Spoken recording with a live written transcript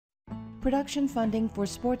Production funding for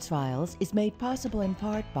Sports Files is made possible in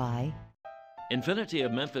part by Infinity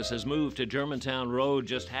of Memphis has moved to Germantown Road,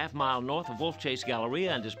 just half-mile north of Wolf Chase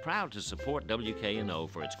Galleria, and is proud to support WKNO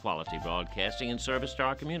for its quality broadcasting and service to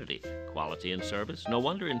our community. Quality and service? No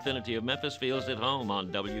wonder Infinity of Memphis feels at home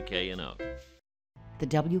on WKNO. the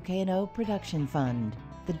WKNO Production Fund,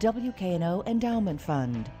 the WKNO Endowment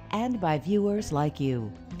Fund, and by viewers like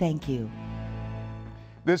you. Thank you.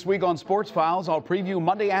 This week on Sports Files, I'll preview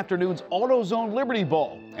Monday afternoon's Autozone Liberty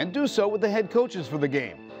Bowl and do so with the head coaches for the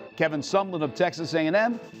game, Kevin Sumlin of Texas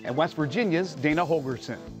A&M and West Virginia's Dana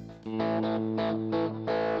Holgorsen.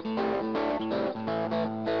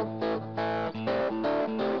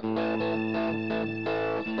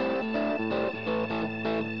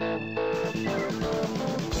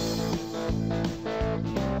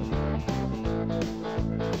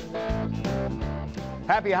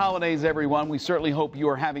 Happy holidays, everyone. We certainly hope you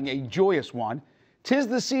are having a joyous one. 'Tis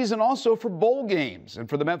the season also for bowl games. And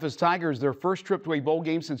for the Memphis Tigers, their first trip to a bowl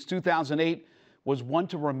game since 2008 was one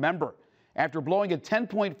to remember. After blowing a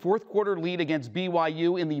 10-point fourth-quarter lead against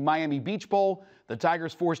BYU in the Miami Beach Bowl, the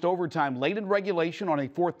Tigers forced overtime late in regulation on a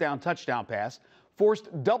fourth-down touchdown pass,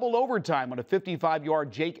 forced double overtime on a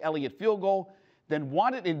 55-yard Jake Elliott field goal, then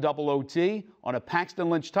won it in double OT on a Paxton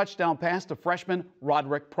Lynch touchdown pass to freshman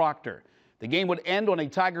Roderick Proctor. The game would end on a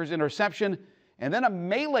Tigers interception, and then a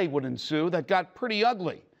melee would ensue that got pretty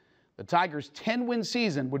ugly. The Tigers' 10-win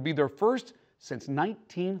season would be their first since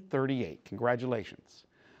 1938. Congratulations.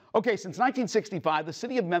 Okay, since 1965, the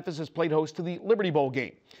city of Memphis has played host to the Liberty Bowl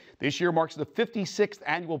game. This year marks the 56th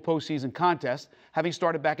annual postseason contest, having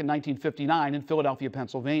started back in 1959 in Philadelphia,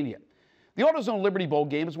 Pennsylvania. The Autozone Liberty Bowl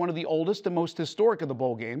game is one of the oldest and most historic of the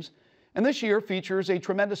bowl games, and this year features a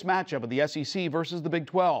tremendous matchup of the SEC versus the Big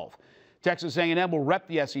 12. Texas A&M will rep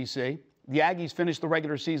the SEC. The Aggies finished the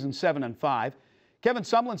regular season 7-5. Kevin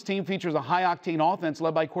Sumlin's team features a high-octane offense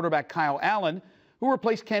led by quarterback Kyle Allen, who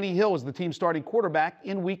replaced Kenny Hill as the team's starting quarterback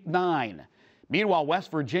in Week 9. Meanwhile,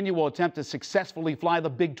 West Virginia will attempt to successfully fly the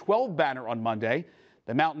Big 12 banner on Monday.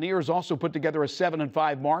 The Mountaineers also put together a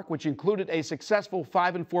 7-5 mark, which included a successful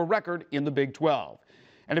 5-4 record in the Big 12.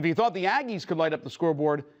 And if you thought the Aggies could light up the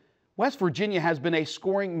scoreboard, West Virginia has been a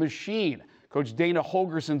scoring machine. Coach Dana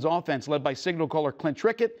Holgorsen's offense, led by signal caller Clint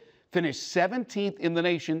Trickett, finished 17th in the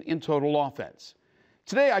nation in total offense.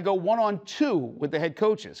 Today, I go one-on-two with the head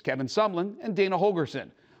coaches, Kevin Sumlin and Dana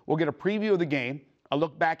Holgorsen. We'll get a preview of the game, a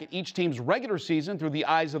look back at each team's regular season through the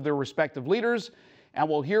eyes of their respective leaders, and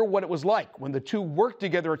we'll hear what it was like when the two worked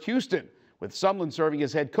together at Houston, with Sumlin serving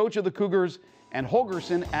as head coach of the Cougars and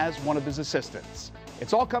Holgorsen as one of his assistants.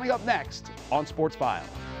 It's all coming up next on Sports Files.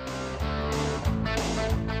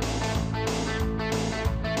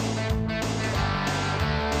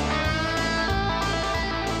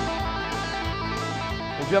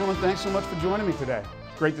 Gentlemen, thanks so much for joining me today.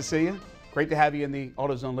 Great to see you. Great to have you in the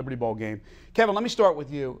Autozone Liberty Bowl game. Kevin, let me start with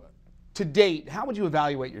you. To date, how would you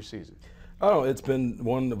evaluate your season? Oh, it's been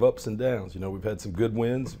one of ups and downs. You know, we've had some good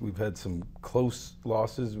wins. We've had some close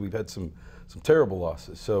losses. We've had some terrible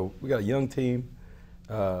losses. So we got a young team,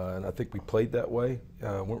 and I think we played that way.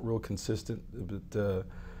 Weren't real consistent, but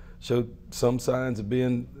showed some signs of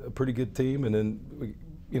being a pretty good team. And then,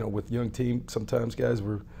 with young team, sometimes guys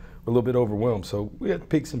were a little bit overwhelmed. So we had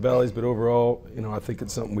peaks and valleys, but overall, I think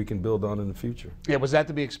it's something we can build on in the future. Yeah, was that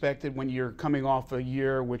to be expected when you're coming off a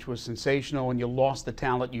year which was sensational and you lost the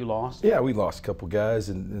talent you lost? Yeah, we lost a couple guys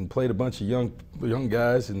and played a bunch of young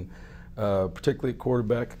guys, and particularly at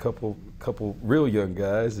quarterback, a couple real young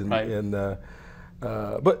guys. But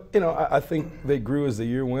I think they grew as the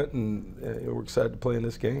year went, and we're excited to play in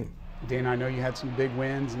this game. Dana, I know you had some big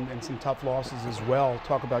wins and some tough losses as well.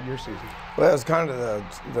 Talk about your season. Well, it's kind of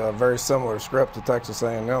the very similar script to Texas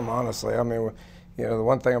A&M, honestly. I mean, the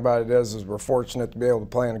one thing about it is we're fortunate to be able to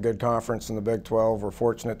play in a good conference in the Big 12. We're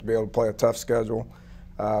fortunate to be able to play a tough schedule.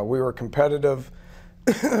 We were competitive,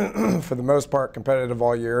 for the most part, competitive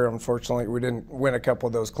all year. Unfortunately, we didn't win a couple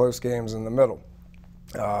of those close games in the middle.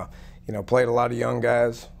 Played a lot of young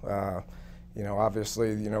guys.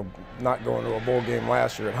 Obviously, not going to a bowl game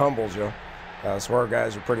last year, it humbles you. So our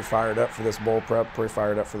guys are pretty fired up for this bowl prep, pretty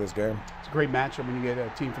fired up for this game. It's a great matchup when you get a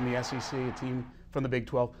team from the SEC, a team from the Big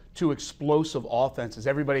 12, two explosive offenses.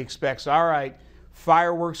 Everybody expects, all right,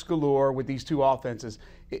 fireworks galore with these two offenses.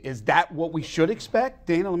 Is that what we should expect?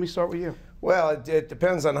 Dana, let me start with you. Well, it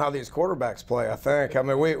depends on how these quarterbacks play, I think. I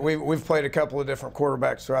mean, we've played a couple of different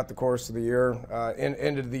quarterbacks throughout the course of the year.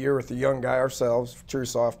 Ended the year with a young guy ourselves, true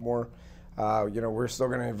sophomore. We're still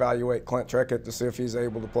going to evaluate Clint Trickett to see if he's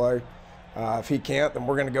able to play. If he can't, then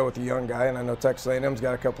we're going to go with the young guy, and I know Texas A&M's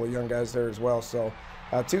got a couple of young guys there as well. So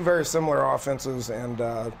two very similar offenses, and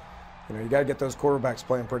You got to get those quarterbacks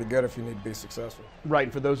playing pretty good if you need to be successful. Right,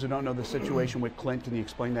 and for those who don't know the situation with Clint, can you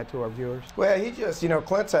explain that to our viewers? Well, he just,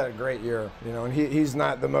 Clint's had a great year, and he's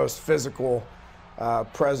not the most physical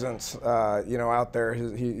presence, out there.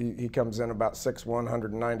 He comes in about 6'1",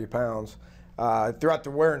 190 pounds. Throughout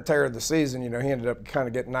the wear and tear of the season, he ended up kind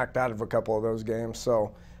of getting knocked out of a couple of those games.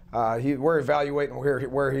 So we're evaluating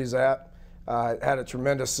where he's at. Had a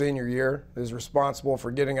tremendous senior year. Is responsible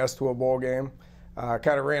for getting us to a bowl game.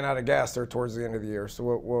 Kind of ran out of gas there towards the end of the year. So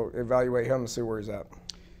we'll evaluate him and see where he's at.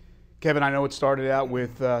 Kevin, I know it started out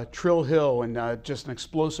with Trill Hill and just an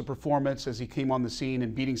explosive performance as he came on the scene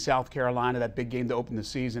and beating South Carolina, that big game to open the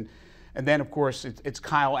season. And then, of course, it's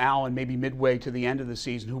Kyle Allen, maybe midway to the end of the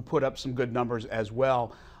season, who put up some good numbers as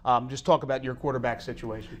well. Just talk about your quarterback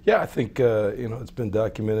situation. Yeah, I think, it's been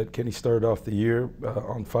documented. Kenny started off the year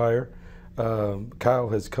on fire. Kyle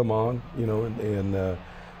has come on, and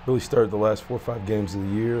really started the last 4 or 5 games of the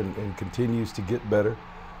year and continues to get better.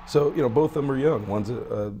 So, both of them are young. One's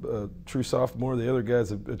a true sophomore, the other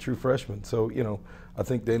guy's a true freshman. So, I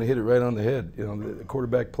think Dana hit it right on the head. The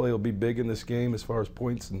quarterback play will be big in this game as far as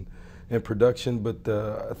points and production, but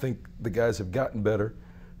I think the guys have gotten better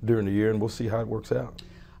during the year, and we'll see how it works out.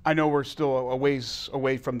 I know we're still a ways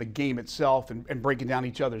away from the game itself and breaking down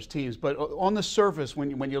each other's teams, but on the surface,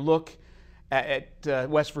 when you look at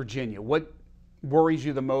West Virginia, what worries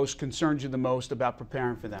you the most, concerns you the most about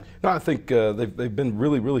preparing for them? No, I think they've been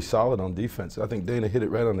really, really solid on defense. I think Dana hit it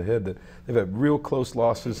right on the head that they've had real close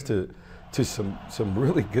losses to some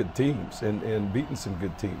really good teams and beaten some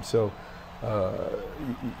good teams. So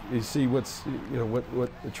you see what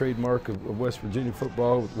the trademark of West Virginia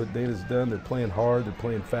football, what Dana's done. They're playing hard, they're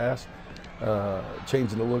playing fast,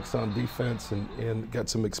 changing the looks on defense, and got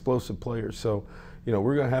some explosive players. So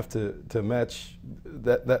we're going to have to match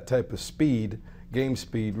that type of speed, game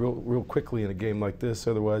speed, real quickly in a game like this.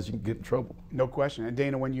 Otherwise, you can get in trouble. No question. And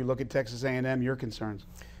Dana, when you look at Texas A&M, your concerns?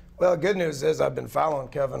 Well, the good news is I've been following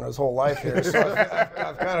Kevin his whole life here, so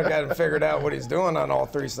I've kind of got him figured out what he's doing on all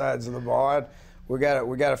 3 sides of the ball. We got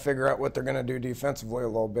to figure out what they're going to do defensively a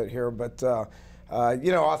little bit here, but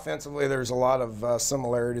offensively there's a lot of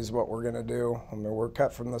similarities what we're going to do. I mean, we're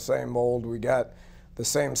cut from the same mold. We got the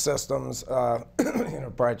same systems.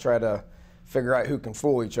 Probably try to figure out who can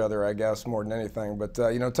fool each other, I guess, more than anything. But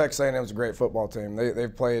Texas A&M is a great football team.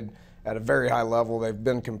 They've played at a very high level. They've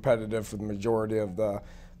been competitive for the majority of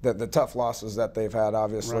the tough losses that they've had,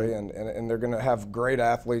 obviously, right. and they're going to have great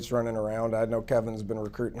athletes running around. I know Kevin's been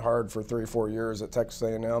recruiting hard for 3 or 4 years at Texas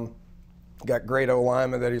A&M. Got great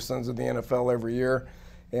O-linemen that he sends to the NFL every year,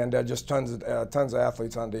 and just tons of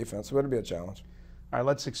athletes on defense. So it'll be a challenge. All right,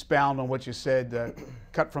 let's expound on what you said.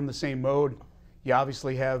 Cut from the same mode. You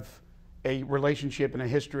obviously have a relationship and a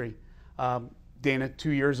history. Dana, 2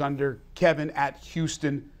 years under Kevin at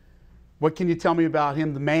Houston. What can you tell me about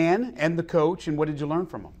him, the man and the coach, and what did you learn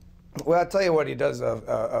from him? Well, I'll tell you what he does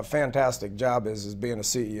a fantastic job is being a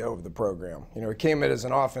CEO of the program. He came in as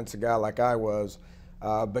an offensive guy like I was,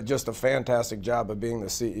 but just a fantastic job of being the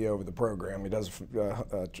CEO of the program. He does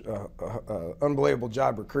an unbelievable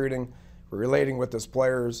job recruiting, relating with his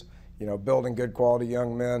players, building good quality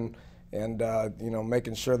young men, and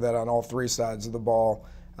making sure that on all 3 sides of the ball,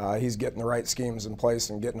 he's getting the right schemes in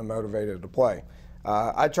place and getting them motivated to play.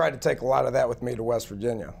 I tried to take a lot of that with me to West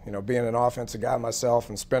Virginia. Being an offensive guy myself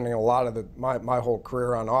and spending a lot of my whole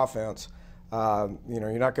career on offense,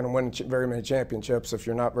 you're not going to win very many championships if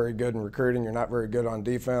you're not very good in recruiting, you're not very good on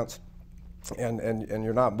defense, and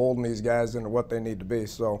you're not molding these guys into what they need to be.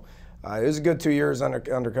 So it was a good 2 years under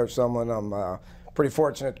Coach Sumlin. I'm pretty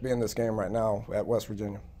fortunate to be in this game right now at West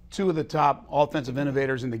Virginia. 2 of the top offensive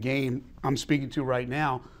innovators in the game I'm speaking to right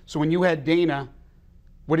now. So when you had Dana,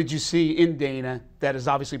 what did you see in Dana that has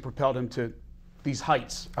obviously propelled him to these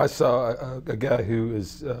heights? I saw a guy who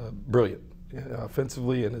is brilliant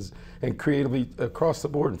offensively and creatively across the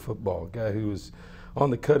board in football. A guy who was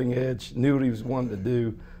on the cutting edge, knew what he was wanting to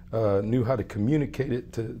do, knew how to communicate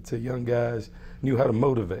it to young guys, knew how to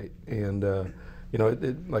motivate. And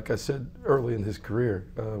like I said early in his career,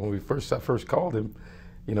 when I first called him,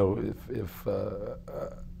 if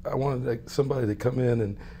I wanted somebody to come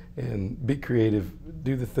in and be creative,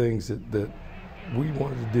 do the things that we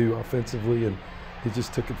wanted to do offensively, and he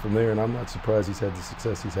just took it from there, and I'm not surprised he's had the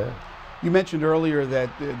success he's had. You mentioned earlier that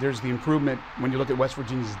there's the improvement when you look at West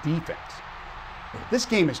Virginia's defense. This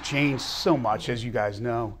game has changed so much, as you guys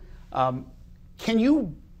know. Can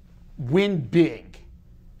you win big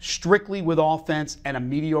strictly with offense and a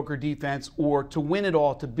mediocre defense, or to win it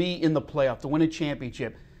all, to be in the playoff, to win a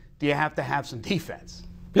championship, do you have to have some defense?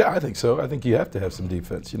 Yeah, I think so. I think you have to have some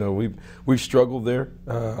defense. We've struggled there,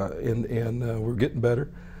 and we're getting better.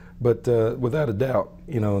 But without a doubt,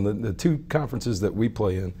 in the two conferences that we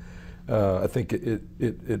play in, I think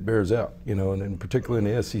it bears out, and in particular in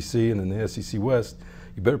the SEC and in the SEC West,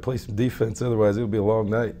 you better play some defense, otherwise it'll be a long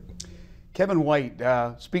night. Kevin White,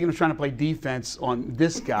 speaking of trying to play defense on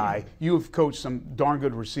this guy, you have coached some darn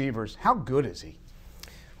good receivers. How good is he?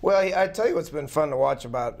 Well, I tell you what's been fun to watch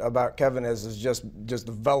about Kevin is just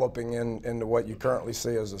developing into what you currently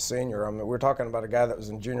see as a senior. I mean, we're talking about a guy that was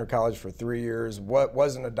in junior college for 3 years,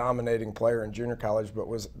 wasn't a dominating player in junior college,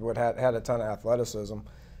 but had a ton of athleticism.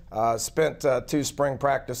 Spent 2 spring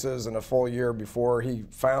practices and a full year before he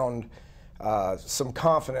found some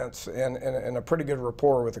confidence and a pretty good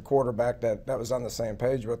rapport with the quarterback that was on the same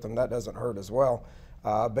page with him. That doesn't hurt as well.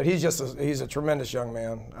 But he's a tremendous young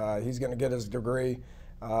man. He's going to get his degree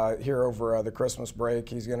here over the Christmas break.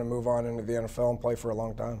 He's going to move on into the NFL and play for a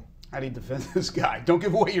long time. How do you defend this guy? Don't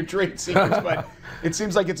give away your trade secrets, but it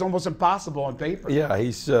seems like it's almost impossible on paper. Yeah,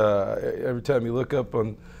 he's every time you look up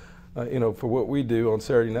on for what we do on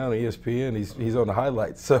Saturday night on ESPN, he's on the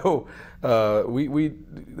highlights. So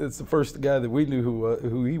it's the first guy that we knew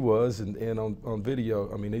who he was, and on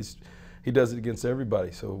video. I mean, he does it against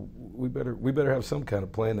everybody. So we better have some kind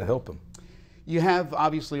of plan to help him. You have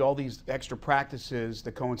obviously all these extra practices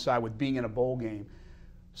that coincide with being in a bowl game.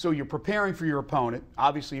 So you're preparing for your opponent.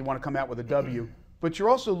 Obviously, you want to come out with a W, but you're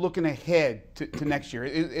also looking ahead to next year.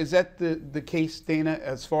 Is that the case, Dana,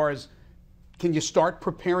 as far as can you start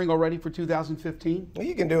preparing already for 2015? Well,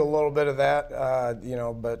 you can do a little bit of that,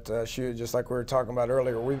 but shoot, just like we were talking about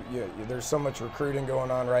earlier, there's so much recruiting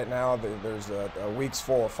going on right now. There's a week's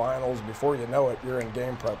full of finals. Before you know it, you're in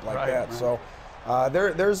game prep like that. Right. So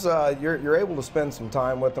you're able to spend some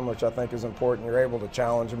time with them, which I think is important. You're able to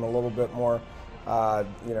challenge them a little bit more.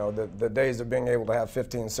 The days of being able to have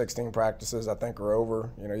 15, 16 practices, I think, are over.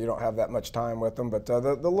 You don't have that much time with them, but the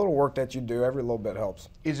little work that you do, every little bit helps.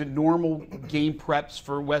 Is it normal game preps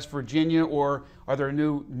for West Virginia, or are there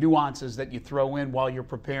new nuances that you throw in while you're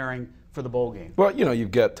preparing for the bowl game? Well, you've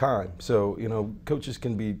got time. So, coaches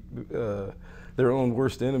can be their own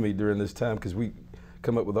worst enemy during this time because we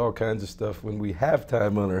come up with all kinds of stuff when we have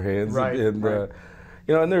time on our hands. Right, right.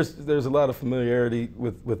 And there's a lot of familiarity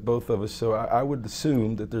with both of us, so I would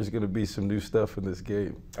assume that there's going to be some new stuff in this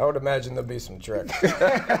game. I would imagine there'll be some tricks.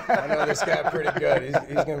 I know this guy pretty good.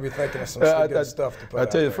 He's going to be thinking of some good stuff to put out. I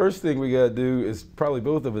tell you, the first thing we got to do is probably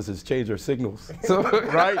both of us is change our signals. So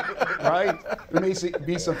right. There may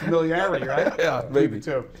be some familiarity, right? Yeah, maybe.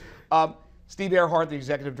 Too. Steve Earhart, the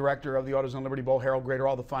executive director of the Autozone Liberty Bowl, Harold Grader,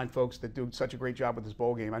 all the fine folks that do such a great job with this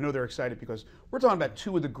bowl game. I know they're excited because we're talking about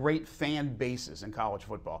 2 of the great fan bases in college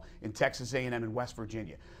football, in Texas A&M and West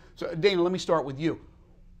Virginia. So, Dana, let me start with you.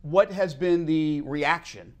 What has been the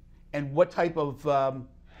reaction, and what type of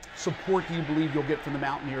support do you believe you'll get from the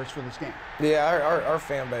Mountaineers for this game? Yeah, our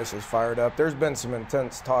fan base is fired up. There's been some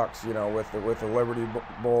intense talks, with the Liberty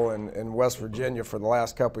Bowl in West Virginia for the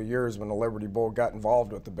last couple of years when the Liberty Bowl got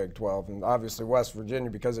involved with the Big 12, and obviously West Virginia,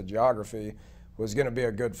 because of geography, was going to be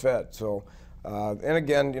a good fit. So, and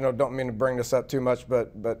again, don't mean to bring this up too much,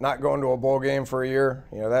 but not going to a bowl game for a year,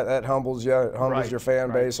 that humbles you. It humbles your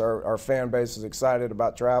fan base. Our fan base is excited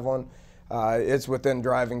about traveling. It's within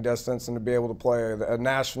driving distance, and to be able to play a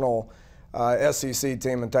national SEC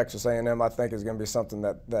team in Texas A&M, I think, is going to be something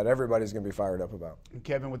that everybody's going to be fired up about. And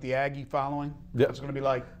Kevin, with the Aggie following, yep. What's it going to be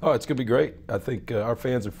like? Oh, it's going to be great. I think our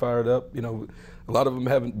fans are fired up. A lot of them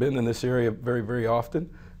haven't been in this area very, very often.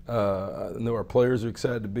 I know our players are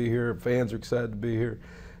excited to be here. Fans are excited to be here.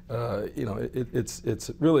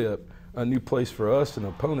 It's really a new place for us, an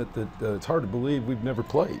opponent that it's hard to believe we've never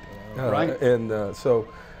played. Right. And so.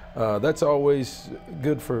 That's always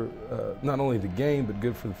good for not only the game, but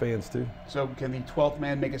good for the fans too. So can the 12th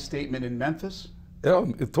man make a statement in Memphis? Yeah,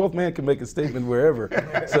 the 12th man can make a statement wherever.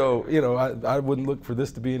 So, I wouldn't look for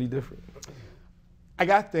this to be any different. I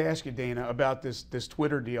got to ask you, Dana, about this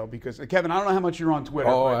Twitter deal because, Kevin, I don't know how much you're on Twitter.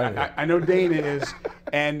 Oh, I know Dana is.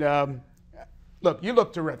 And look, you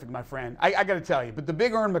look terrific, my friend. I got to tell you, but the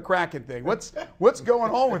Big Ern McCracken thing, what's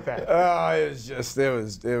going on with that?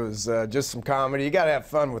 It was just some comedy. You got to have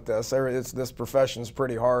fun with this. This profession's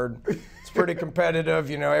pretty hard. It's pretty competitive.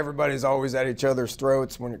 Everybody's always at each other's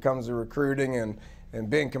throats when it comes to recruiting and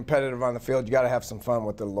being competitive on the field. You got to have some fun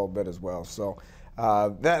with it a little bit as well. So.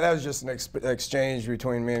 That was just an exchange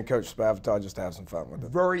between me and Coach Spavital just to have some fun with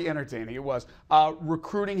it. Very entertaining, it was.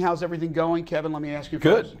 Recruiting, how's everything going? Kevin, let me ask you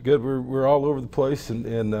first. Good. We're all over the place,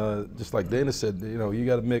 and just like Dana said, you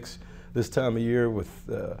got to mix this time of year with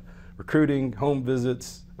recruiting, home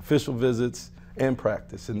visits, official visits, and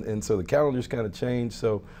practice. And so the calendar's kind of changed.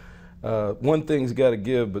 So one thing's got to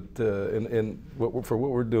give, but for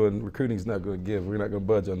what we're doing, recruiting's not going to give. We're not going to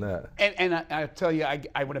budge on that. And I tell you,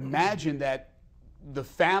 I would imagine that the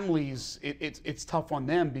families, it's tough on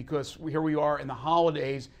them because here we are in the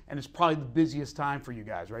holidays, and it's probably the busiest time for you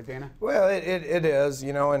guys, right, Dana? Well, it is,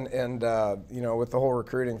 you know, and you know, with the whole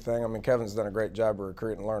recruiting thing, I mean, Kevin's done a great job of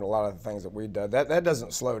recruiting and learned a lot of the things that we did. That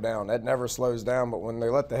doesn't slow down. That never slows down. But when they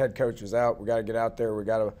let the head coaches out, we got to get out there. We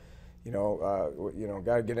got to,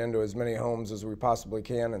 got to get into as many homes as we possibly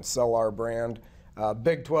can and sell our brand.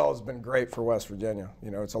 Big 12 has been great for West Virginia.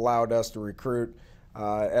 You know, it's allowed us to recruit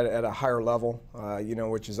at a higher level,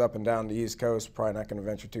 which is up and down the East Coast. Probably not going to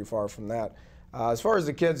venture too far from that. As far as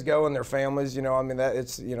the kids go and their families, you know, I mean, that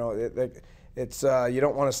it's, you know, it's you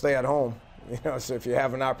don't want to stay at home. You know, so if you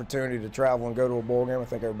have an opportunity to travel and go to a bowl game, I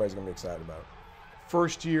think everybody's going to be excited about it.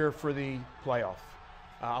 First year for the playoff.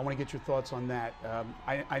 I want to get your thoughts on that.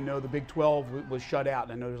 I know the Big 12 was shut out,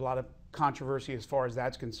 and I know there's a lot of controversy as far as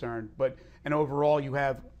that's concerned. And overall, you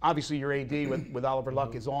have, obviously your AD with Oliver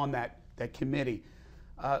Luck is on that committee.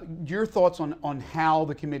 Your thoughts on how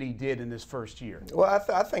the committee did in this first year? Well,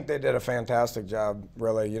 I think they did a fantastic job,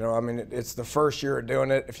 really. You know, I mean, it's the first year of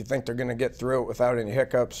doing it. If you think they're going to get through it without any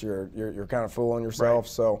hiccups, you're kind of fooling yourself.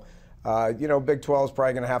 Right. So, Big 12 is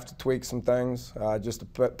probably going to have to tweak some things just to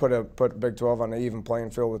put Big 12 on an even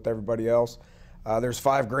playing field with everybody else. There's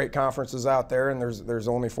 5 great conferences out there, and there's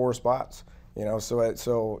only 4 spots. You know,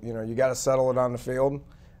 so you got to settle it on the field.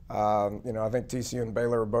 I think TCU and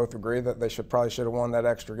Baylor both agree that they probably should have won that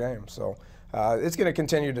extra game. So it's going to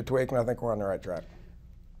continue to tweak, and I think we're on the right track.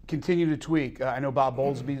 Continue to tweak. I know Bob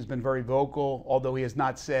Bowlesby has been very vocal, although he has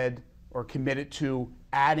not said or committed to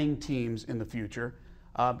adding teams in the future.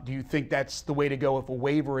 Do you think that's the way to go if a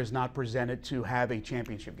waiver is not presented to have a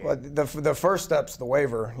championship game? Well, the first step's the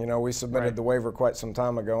waiver. You know, we submitted the waiver quite some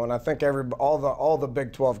time ago, and I think all the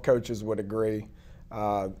Big 12 coaches would agree.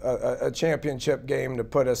 A championship game to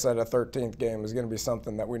put us at a 13th game is going to be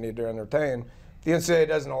something that we need to entertain. If the NCAA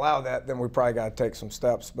doesn't allow that, then we probably got to take some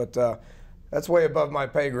steps. But that's way above my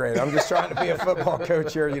pay grade. I'm just trying to be a football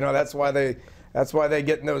coach here. You know, that's why they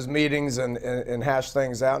get in those meetings and hash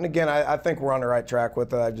things out. And again, I think we're on the right track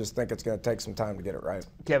with it. I just think it's going to take some time to get it right.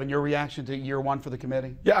 Kevin, your reaction to year 1 for the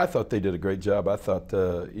committee? Yeah, I thought they did a great job. I thought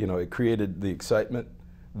it created the excitement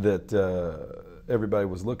that everybody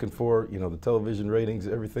was looking for. You know, the television ratings,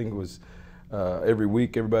 everything was every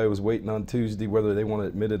week. Everybody was waiting on Tuesday, whether they want to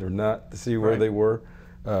admit it or not, to see where they were.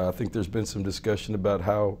 I think there's been some discussion about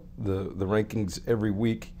how the rankings every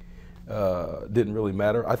week didn't really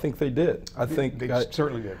matter. I think they did. I think they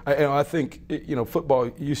certainly did. I think football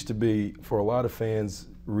used to be, for a lot of fans,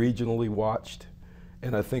 regionally watched,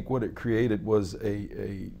 and I think what it created was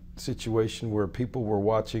a situation where people were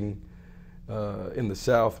watching. In the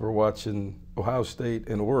South, we're watching Ohio State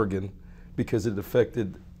and Oregon because it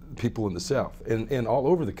affected people in the South. And all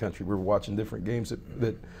over the country, we were watching different games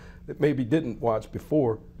that maybe didn't watch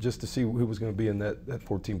before just to see who was going to be in that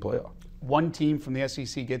 14 playoff. One team from the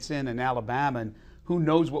SEC gets in, and Alabama, and who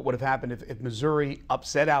knows what would have happened if Missouri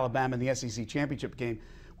upset Alabama in the SEC championship game.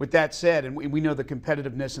 With that said, and we know the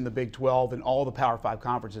competitiveness in the Big 12 and all the Power 5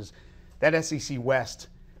 conferences, that SEC West,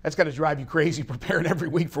 that's got to drive you crazy preparing every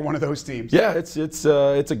week for one of those teams. Yeah, it's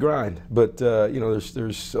a grind, but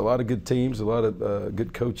there's a lot of good teams, a lot of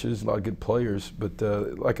good coaches, a lot of good players. But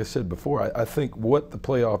like I said before, I think what the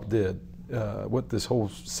playoff did, what this whole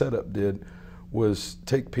setup did, was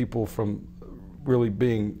take people from really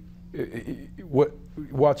being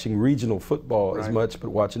watching regional football as much, but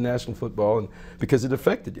watching national football, and because it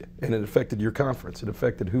affected you, and it affected your conference, it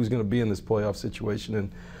affected who's going to be in this playoff situation,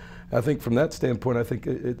 and I think from that standpoint, I think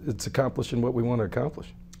it's accomplishing what we want to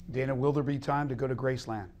accomplish. Dana, will there be time to go to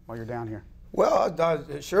Graceland while you're down here? Well,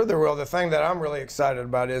 sure there will. The thing that I'm really excited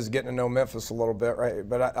about is getting to know Memphis a little bit, right?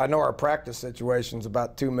 But I know our practice situation's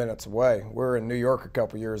about 2 minutes away. We were in New York a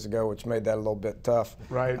couple years ago, which made that a little bit tough.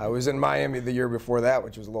 Right. I was in Miami the year before that,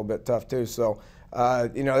 which was a little bit tough too. So,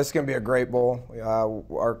 this is going to be a great bowl.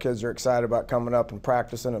 Our kids are excited about coming up and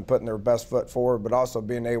practicing and putting their best foot forward, but also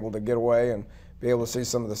being able to get away and be able to see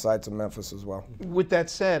some of the sights of Memphis as well. With that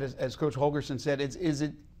said, as Coach Holgorsen said, is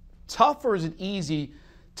it tough or is it easy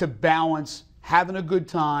to balance having a good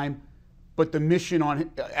time, but the mission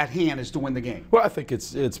at hand is to win the game? Well, I think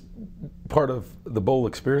it's part of the bowl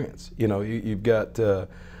experience. You know, you've got a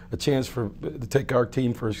chance to take our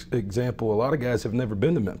team, for example. A lot of guys have never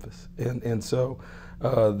been to Memphis, and so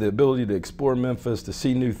the ability to explore Memphis, to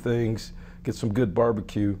see new things, get some good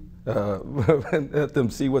barbecue, and let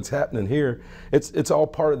them see what's happening here. It's all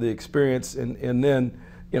part of the experience, and then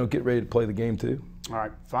get ready to play the game too. All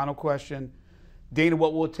right, final question. Dana,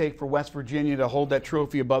 what will it take for West Virginia to hold that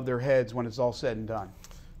trophy above their heads when it's all said and done?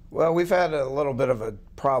 Well, we've had a little bit of a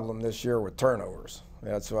problem this year with turnovers.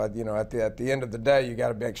 That's why, you know, at the end of the day, you got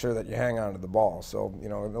to make sure that you hang on to the ball. So, you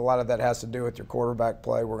know, a lot of that has to do with your quarterback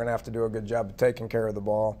play. We're going to have to do a good job of taking care of the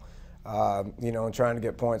ball, you know, and trying to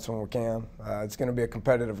get points when we can. It's going to be a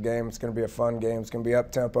competitive game. It's going to be a fun game. It's going to be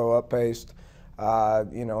up-tempo, up-paced.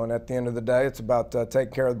 You know, and at the end of the day, it's about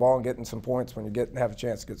taking care of the ball and getting some points when you have a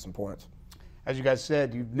chance to get some points. As you guys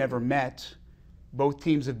said, you've never met. Both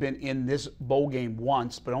teams have been in this bowl game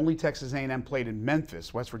once, but only Texas A&M played in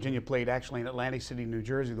Memphis. West Virginia played actually in Atlantic City, New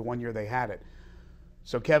Jersey, the one year they had it.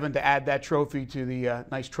 So, Kevin, to add that trophy to the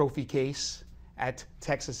nice trophy case at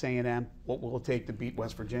Texas A&M, what will it take to beat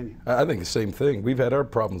West Virginia? I think the same thing. We've had our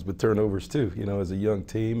problems with turnovers too, you know, as a young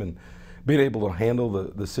team, and being able to handle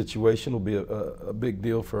the situation will be a big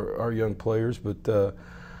deal for our young players. But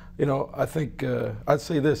you know, I think I'd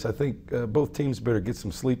say this. I think both teams better get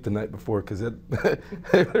some sleep the night before, because there's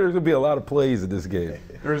going to be a lot of plays in this game.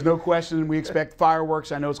 There's no question. We expect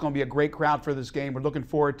fireworks. I know it's going to be a great crowd for this game. We're looking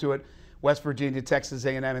forward to it. West Virginia, Texas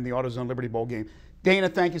A&M in the Autozone Liberty Bowl game. Dana,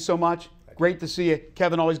 thank you so much. Great to see you.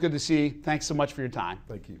 Kevin, always good to see you. Thanks so much for your time.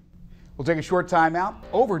 Thank you. We'll take a short time out.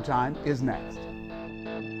 Overtime is next.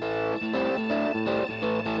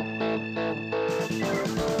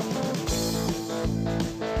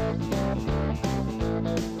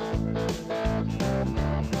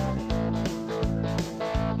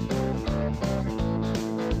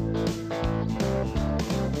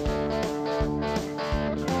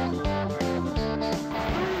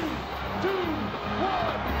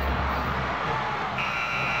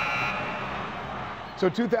 So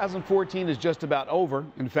 2014 is just about over.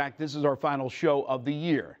 In fact, this is our final show of the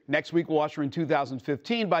year. Next week, we'll usher in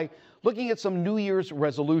 2015 by looking at some New Year's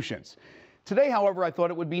resolutions. Today, however, I thought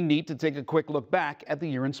it would be neat to take a quick look back at the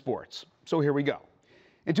year in sports. So here we go.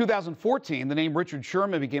 In 2014, the name Richard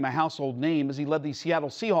Sherman became a household name as he led the Seattle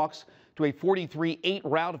Seahawks to a 43-8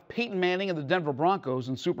 rout of Peyton Manning and the Denver Broncos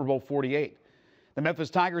in Super Bowl 48. The Memphis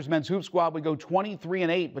Tigers men's hoop squad would go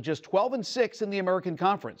 23-8, but just 12-6 in the American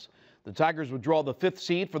Conference. The Tigers would draw the 5th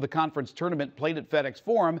seed for the conference tournament played at FedEx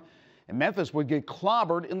Forum, and Memphis would get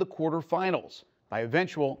clobbered in the quarterfinals by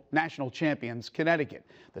eventual national champions Connecticut.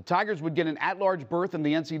 The Tigers would get an at-large berth in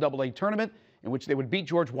the NCAA tournament, in which they would beat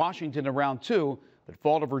George Washington in round 2, but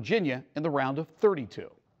fall to Virginia in the round of 32.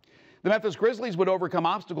 The Memphis Grizzlies would overcome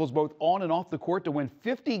obstacles both on and off the court to win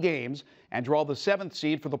 50 games and draw the 7th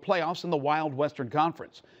seed for the playoffs in the Wild Western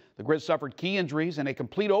Conference. The Grizz suffered key injuries and a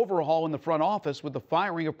complete overhaul in the front office with the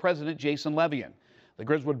firing of President Jason Levian. The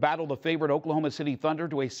Grizz would battle the favorite Oklahoma City Thunder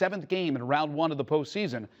to a 7th game in round 1 of the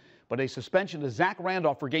postseason, but a suspension to Zach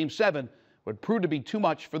Randolph for Game 7 would prove to be too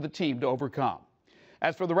much for the team to overcome.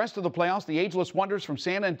 As for the rest of the playoffs, the ageless wonders from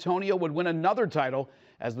San Antonio would win another title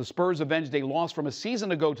as the Spurs avenged a loss from a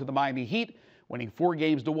season ago to the Miami Heat, winning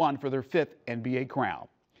 4-1 for their 5th NBA crown.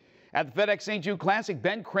 At the FedEx St. Jude Classic,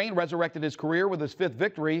 Ben Crane resurrected his career with his 5th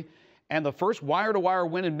victory and the first wire-to-wire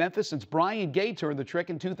win in Memphis since Brian Gay turned the trick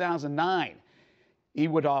in 2009. He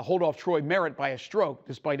would hold off Troy Merritt by a stroke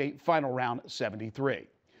despite a final round 73.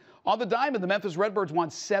 On the diamond, the Memphis Redbirds won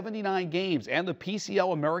 79 games and the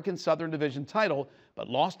PCL American Southern Division title, but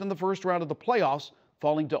lost in the first round of the playoffs,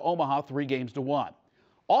 falling to Omaha 3-1.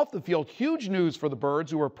 Off the field, huge news for the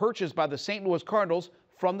Birds, who were purchased by the St. Louis Cardinals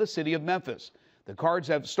from the city of Memphis. The Cards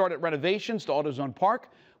have started renovations to AutoZone Park,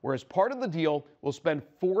 where as part of the deal, will spend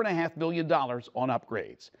 $4.5 million on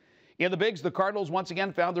upgrades. In the Bigs, the Cardinals once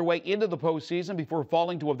again found their way into the postseason before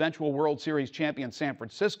falling to eventual World Series champion San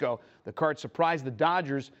Francisco. The Cards surprised the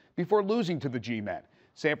Dodgers before losing to the G-Men.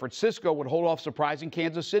 San Francisco would hold off surprising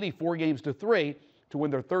Kansas City 4-3 to win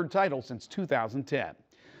their 3rd title since 2010.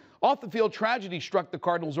 Off the field, tragedy struck the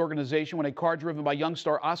Cardinals organization when a car driven by young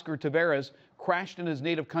star Oscar Taveras crashed in his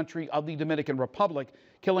native country of the Dominican Republic,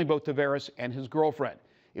 killing both Taveras and his girlfriend.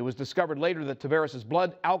 It was discovered later that Taveras'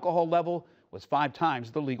 blood alcohol level was 5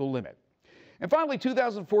 times the legal limit. And finally,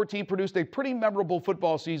 2014 produced a pretty memorable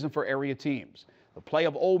football season for area teams. The play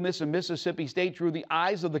of Ole Miss and Mississippi State drew the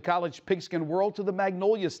eyes of the college pigskin world to the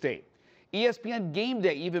Magnolia State. ESPN Game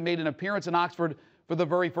Day even made an appearance in Oxford for the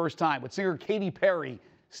very first time, with singer Katy Perry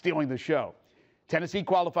stealing the show. Tennessee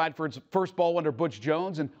qualified for its first bowl under Butch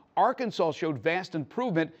Jones, and Arkansas showed vast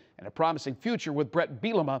improvement and a promising future with Brett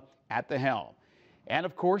Bielema at the helm. And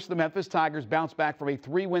of course, the Memphis Tigers bounced back from a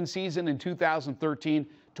 3-win season in 2013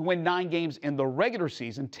 to win 9 games in the regular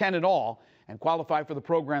season, 10 in all, and qualify for the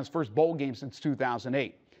program's first bowl game since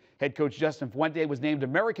 2008. Head coach Justin Fuente was named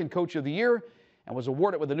American Coach of the Year and was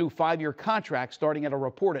awarded with a new 5-year contract starting at a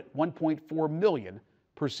reported $1.4 million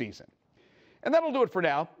per season. And that'll do it for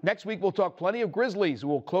now. Next week, we'll talk plenty of Grizzlies, who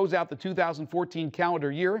will close out the 2014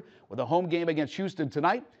 calendar year with a home game against Houston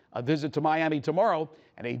tonight, a visit to Miami tomorrow,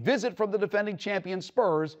 and a visit from the defending champion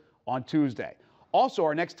Spurs on Tuesday. Also,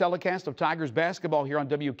 our next telecast of Tigers basketball here on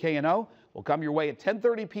WKNO will come your way at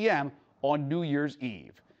 10:30 p.m. on New Year's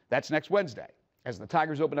Eve. That's next Wednesday, as the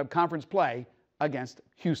Tigers open up conference play against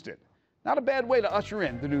Houston. Not a bad way to usher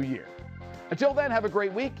in the new year. Until then, have a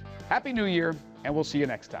great week, Happy New Year, and we'll see you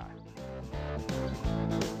next time.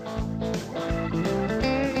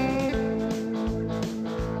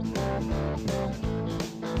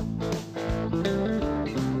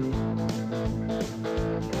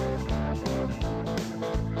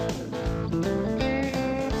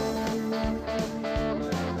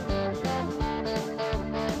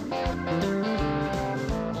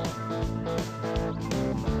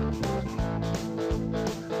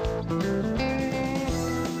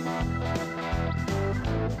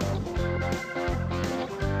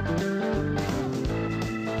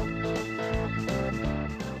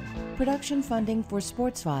 Production funding for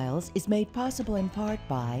Sports Files is made possible in part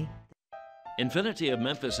by Infinity of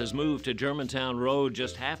Memphis has moved to Germantown Road,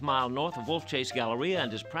 just half-mile north of Wolf Chase Galleria,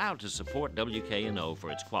 and is proud to support WKNO for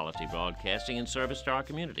its quality broadcasting and service to our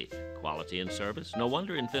community. Quality and service? No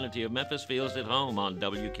wonder Infinity of Memphis feels at home on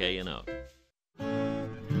WKNO.